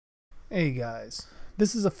Hey guys,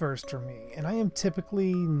 this is a first for me, and I am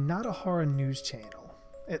typically not a horror news channel,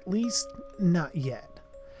 at least not yet.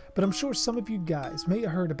 But I'm sure some of you guys may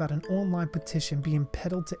have heard about an online petition being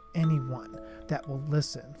peddled to anyone that will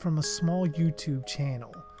listen from a small YouTube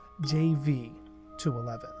channel,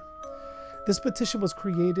 JV211. This petition was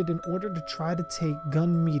created in order to try to take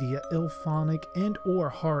Gun Media, IllFonic, and or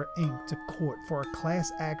Horror Inc. to court for a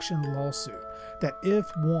class action lawsuit that,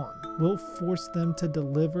 if won, will force them to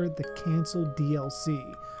deliver the canceled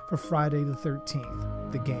DLC for Friday the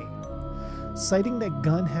 13th, the game. Citing that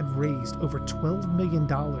Gun had raised over $12 million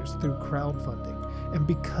through crowdfunding, and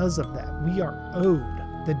because of that, we are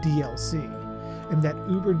owed the DLC, and that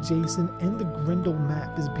Uber Jason and the Grindel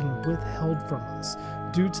map is being withheld from us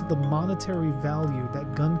due to the monetary value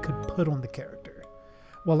that Gun could put on the character.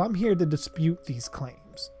 Well, I'm here to dispute these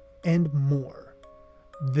claims, and more.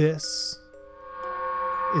 This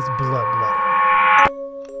is Bloodletting.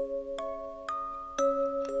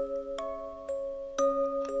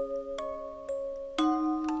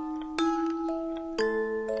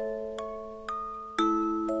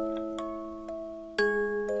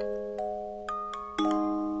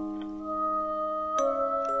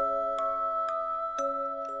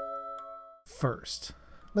 First,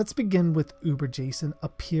 let's begin with Uber Jason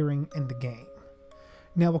appearing in the game.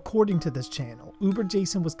 Now, according to this channel, Uber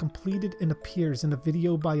Jason was completed and appears in a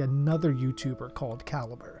video by another YouTuber called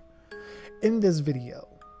Caliber. In this video,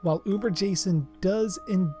 while Uber Jason does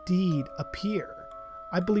indeed appear,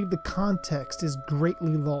 I believe the context is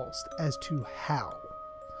greatly lost as to how.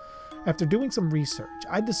 After doing some research,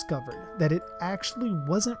 I discovered that it actually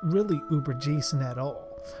wasn't really Uber Jason at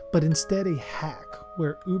all, but instead a hack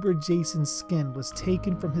where Uber Jason's skin was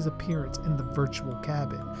taken from his appearance in the virtual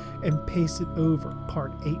cabin and pasted over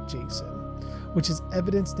Part 8 Jason, which is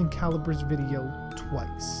evidenced in Caliber's video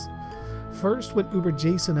twice. First, when Uber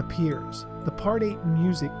Jason appears, the Part 8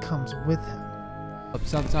 music comes with him.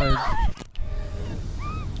 Sometimes.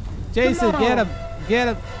 Jason, get him! Get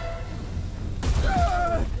him!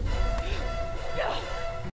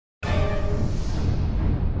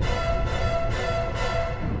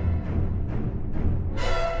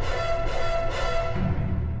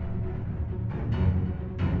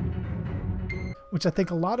 Which I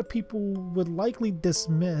think a lot of people would likely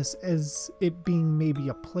dismiss as it being maybe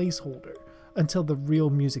a placeholder until the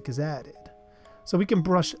real music is added. So we can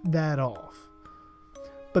brush that off.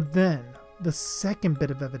 But then, the second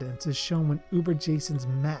bit of evidence is shown when Uber Jason's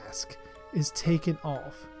mask is taken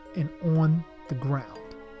off and on the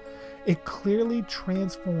ground. It clearly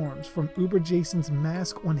transforms from Uber Jason's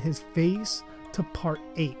mask on his face to Part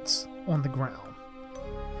 8's on the ground.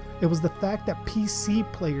 It was the fact that PC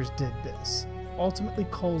players did this ultimately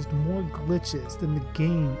caused more glitches than the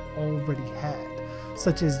game already had,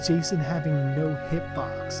 such as Jason having no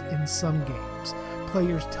hitbox in some games,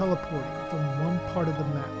 players teleporting from one part of the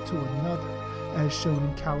map to another, as shown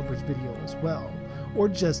in Caliber's video as well, or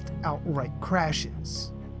just outright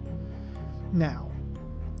crashes. Now,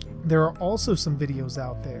 there are also some videos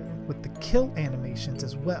out there with the kill animations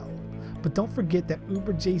as well, but don't forget that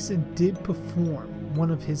Uber Jason did perform one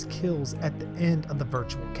of his kills at the end of the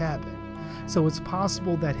virtual cabin. So it's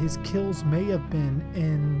possible that his kills may have been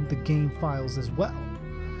in the game files as well,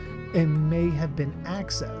 and may have been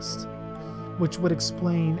accessed, which would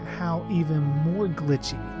explain how even more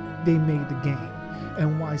glitchy they made the game,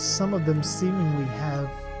 and why some of them seemingly have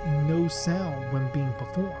no sound when being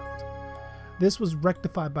performed. This was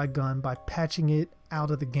rectified by Gun by patching it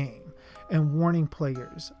out of the game, and warning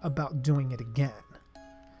players about doing it again.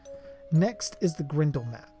 Next is the Grindel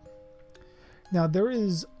map. Now, there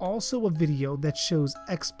is also a video that shows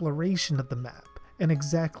exploration of the map and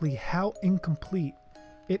exactly how incomplete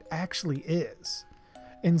it actually is.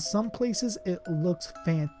 In some places it looks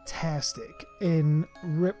fantastic and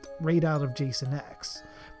ripped right out of Jason X,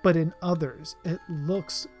 but in others it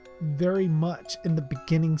looks very much in the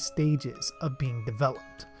beginning stages of being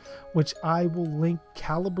developed, which I will link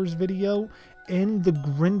Caliber's video and the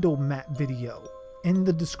Grindel map video in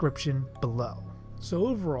the description below. So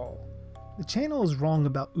overall, the channel is wrong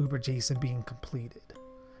about Uber Jason being completed.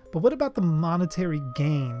 But what about the monetary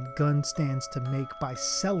gain Gun stands to make by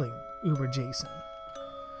selling Uber Jason?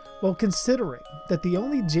 Well, considering that the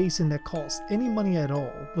only Jason that cost any money at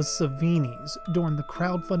all was Savini's during the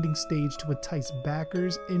crowdfunding stage to entice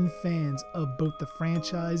backers and fans of both the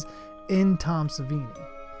franchise and Tom Savini.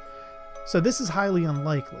 So this is highly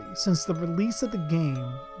unlikely, since the release of the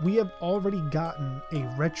game, we have already gotten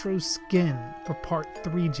a retro skin for Part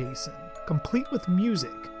 3 Jason, complete with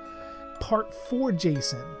music, Part 4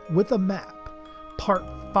 Jason with a map, Part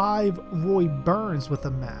 5 Roy Burns with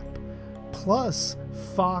a map, plus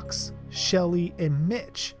Fox, Shelly, and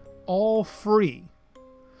Mitch, all free.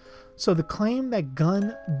 So the claim that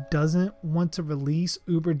Gunn doesn't want to release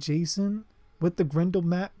Uber Jason with the Grendel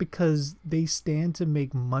map because they stand to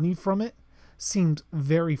make money from it seems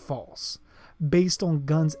very false, based on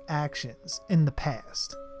Gunn's actions in the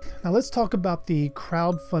past. Now let's talk about the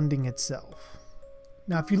crowdfunding itself.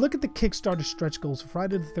 Now if you look at the Kickstarter stretch goals for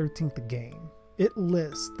Friday the 13th the game, it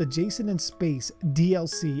lists the Jason in Space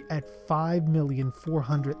DLC at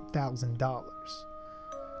 $5,400,000.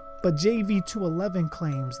 But JV211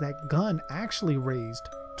 claims that Gunn actually raised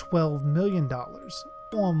 $12 million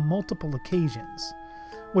on multiple occasions.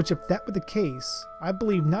 Which, if that were the case, I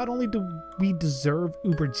believe not only do we deserve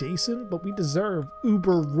Uber Jason, but we deserve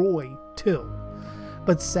Uber Roy too.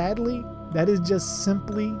 But sadly, that is just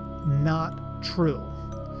simply not true.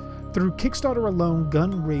 Through Kickstarter alone,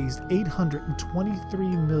 Gunn raised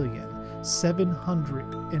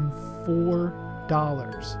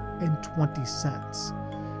 $823,704.20.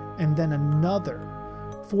 And then another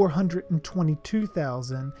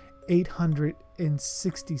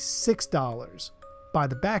 $422,866 by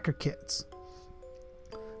the backer kits.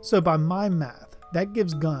 So by my math, that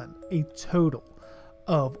gives Gunn a total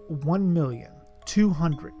of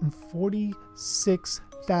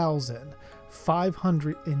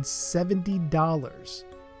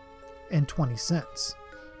 $1,246,570.20,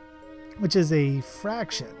 which is a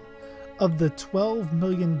fraction of the $12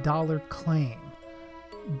 million claim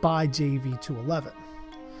by JV211,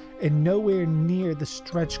 and nowhere near the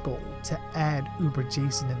stretch goal to add Uber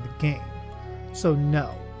Jason in the game. So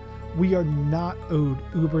no, we are not owed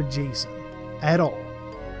Uber Jason at all.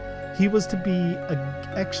 He was to be an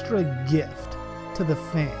extra gift to the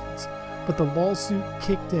fans, but the lawsuit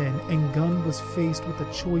kicked in and Gunn was faced with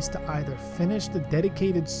a choice to either finish the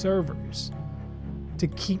dedicated servers to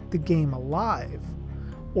keep the game alive,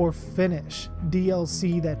 or finish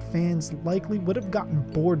DLC that fans likely would have gotten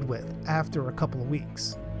bored with after a couple of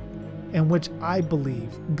weeks, in which I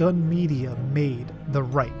believe Gunn Media made the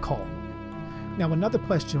right call. Now another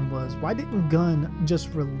question was, why didn't Gunn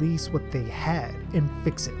just release what they had and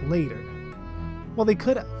fix it later? Well, they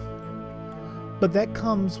could have, but that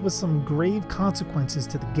comes with some grave consequences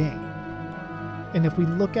to the game. And if we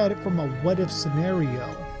look at it from a what-if scenario,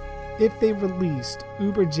 if they released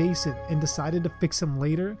Uber Jason and decided to fix him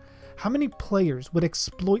later, how many players would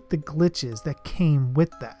exploit the glitches that came with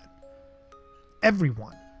that?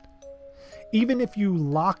 Everyone. Even if you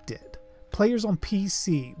locked it, players on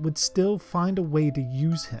PC would still find a way to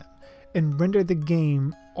use him and render the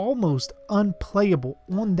game almost unplayable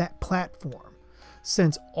on that platform,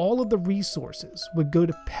 since all of the resources would go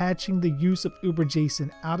to patching the use of Uber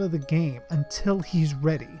Jason out of the game until he's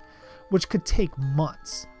ready, which could take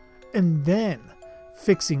months, and then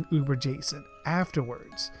fixing Uber Jason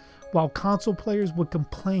afterwards, while console players would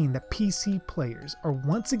complain that PC players are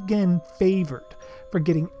once again favored for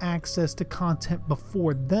getting access to content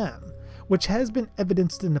before them, which has been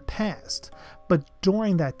evidenced in the past. But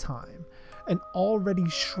during that time, an already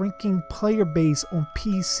shrinking player base on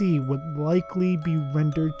PC would likely be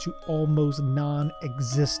rendered to almost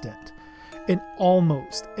non-existent and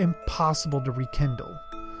almost impossible to rekindle.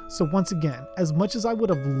 So once again, as much as I would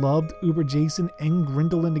have loved Uber Jason and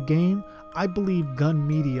Grendel in the game, I believe Gunn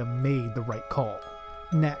Media made the right call.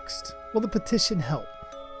 Next, will the petition help?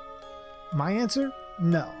 My answer?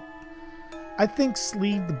 No. I think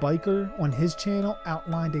SleevedBiker on his channel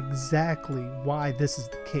outlined exactly why this is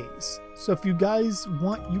the case. So if you guys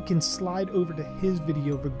want, you can slide over to his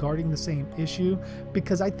video regarding the same issue,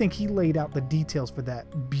 because I think he laid out the details for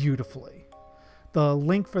that beautifully. The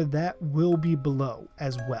link for that will be below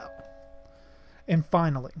as well. And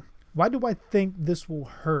finally, why do I think this will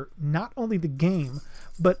hurt not only the game,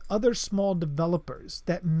 but other small developers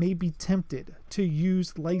that may be tempted to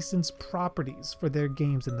use licensed properties for their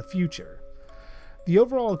games in the future? The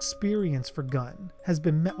overall experience for Gunn has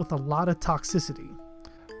been met with a lot of toxicity,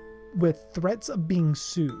 with threats of being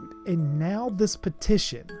sued, and now this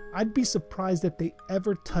petition. I'd be surprised if they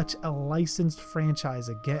ever touch a licensed franchise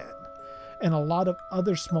again. And a lot of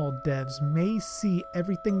other small devs may see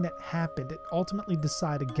everything that happened and ultimately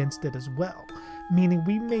decide against it as well, meaning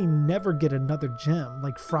we may never get another gem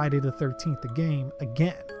like Friday the 13th the game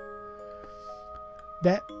again.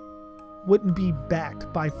 That wouldn't be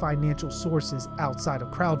backed by financial sources outside of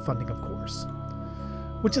crowdfunding, of course,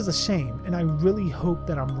 which is a shame, and I really hope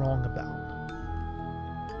that I'm wrong about.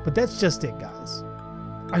 But that's just it, guys.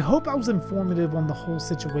 I hope I was informative on the whole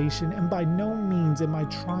situation, and by no means am I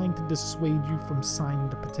trying to dissuade you from signing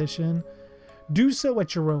the petition. Do so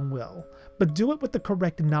at your own will, but do it with the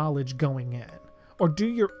correct knowledge going in, or do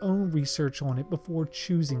your own research on it before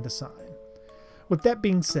choosing to sign. With that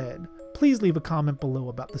being said, Please leave a comment below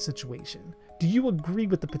about the situation. Do you agree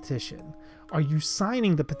with the petition? Are you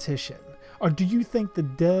signing the petition? Or do you think the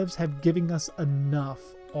devs have given us enough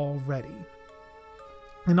already?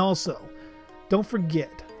 And also, don't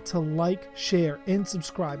forget to like, share, and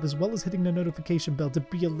subscribe, as well as hitting the notification bell to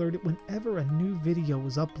be alerted whenever a new video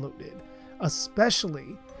is uploaded,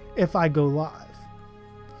 especially if I go live.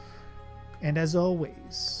 And as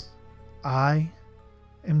always, I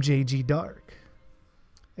am JG Darhk,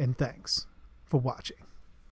 and thanks for watching.